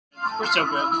We're so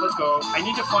good. Let's go. I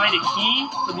need to find a key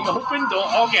for the open door.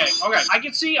 Okay. I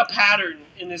can see a pattern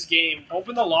in this game.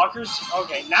 Open the lockers.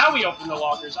 Okay, now we open the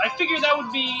lockers. I figured that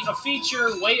would be a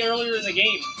feature way earlier in the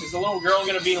game. Is the little girl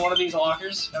gonna be in one of these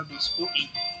lockers? That would be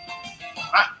spooky.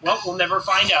 Ah, well, we'll never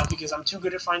find out because I'm too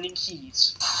good at finding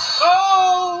keys.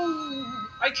 Oh!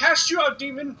 I cast you out,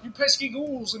 demon! You pesky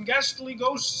ghouls and ghastly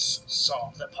ghosts!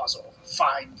 Solve the puzzle.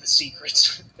 Find the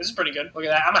secrets. This is pretty good. Look at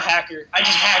that. I'm a hacker. I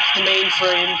just hacked the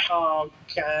mainframe.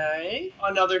 Okay.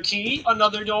 Another key.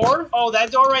 Another door. Oh,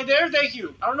 that door right there? Thank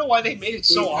you. I don't know why they made it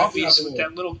so obvious with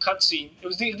that little cutscene. It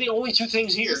was the only two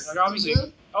things here. Like, obviously.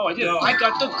 Oh, I did. No. I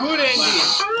got the good ending.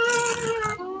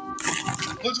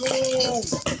 Let's go!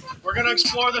 We're gonna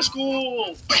explore the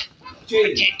school. I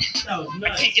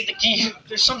can't get the key.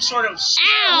 There's some sort of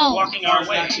spell blocking our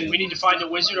way. We need to find a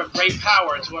wizard of great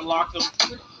power to unlock them.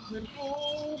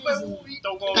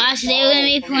 Gosh, they were gonna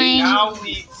be playing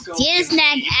Deer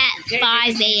Snack at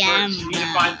 5 a.m. You need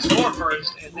to find the door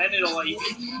first, and then it'll let you.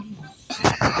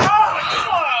 Come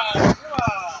on!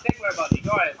 Take my buddy.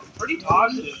 Go ahead. I'm pretty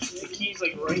positive the key's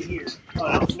like right here.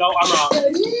 No, I'm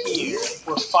wrong. Here.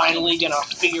 We're finally gonna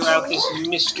figure out this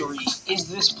mystery. Is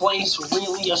this place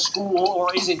really a school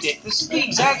or isn't it? This is the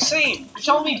exact same. You're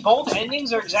telling me both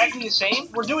endings are exactly the same?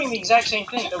 We're doing the exact same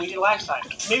thing that we did last time.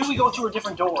 Maybe we go through a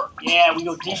different door. Yeah, we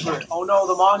go deeper. Oh no,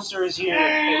 the monster is here.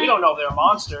 Hey, we don't know if they're a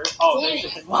monster. Oh, there's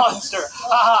a monster.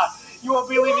 Haha, you won't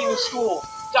be leaving the school.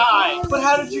 Die. But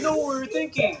how did you know what we were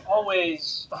thinking?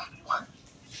 Always. What?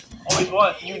 Always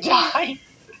what? You die?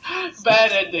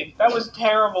 Bad ending. That was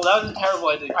terrible. That was a terrible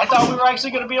ending. I thought we were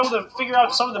actually going to be able to figure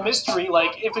out some of the mystery,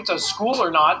 like if it's a school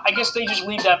or not. I guess they just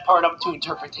leave that part up to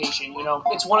interpretation, you know?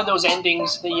 It's one of those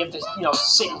endings that you have to, you know,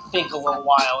 sit and think a little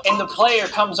while. And the player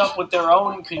comes up with their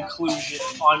own conclusion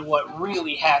on what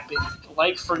really happened,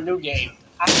 like for New Game.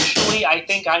 Actually, I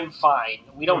think I'm fine.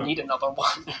 We don't need another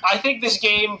one. I think this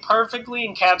game perfectly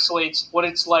encapsulates what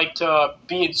it's like to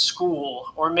be in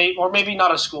school. Or maybe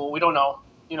not a school. We don't know.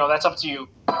 You know, that's up to you.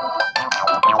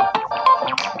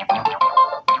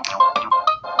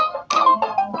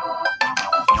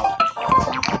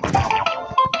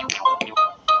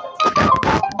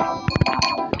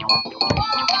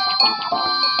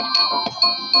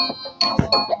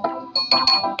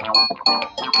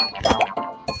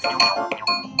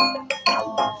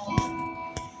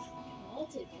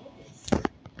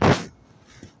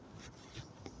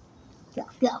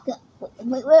 Go.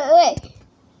 Wait.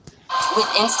 With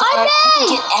Instacart, you can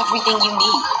get everything you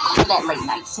need for that late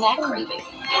night snack craving.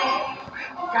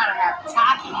 Gotta have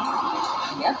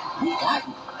Takis. Yep, we got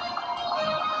you.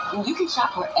 When you can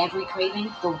shop for every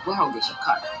craving, the world is your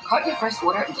cart. Cart your first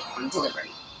order and get free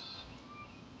delivery.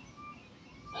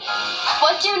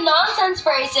 What do nonsense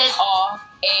phrases off,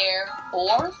 air,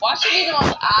 or? Why should be the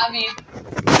most obvious?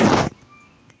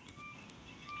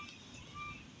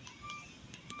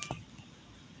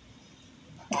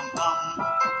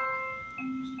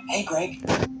 Hey, Greg.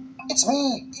 It's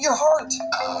me, your heart.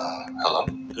 Hello.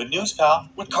 Good news, pal.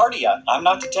 With Cardia, I'm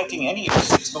not detecting any of the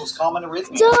 6 most common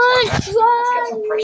arrhythmias. Don't run!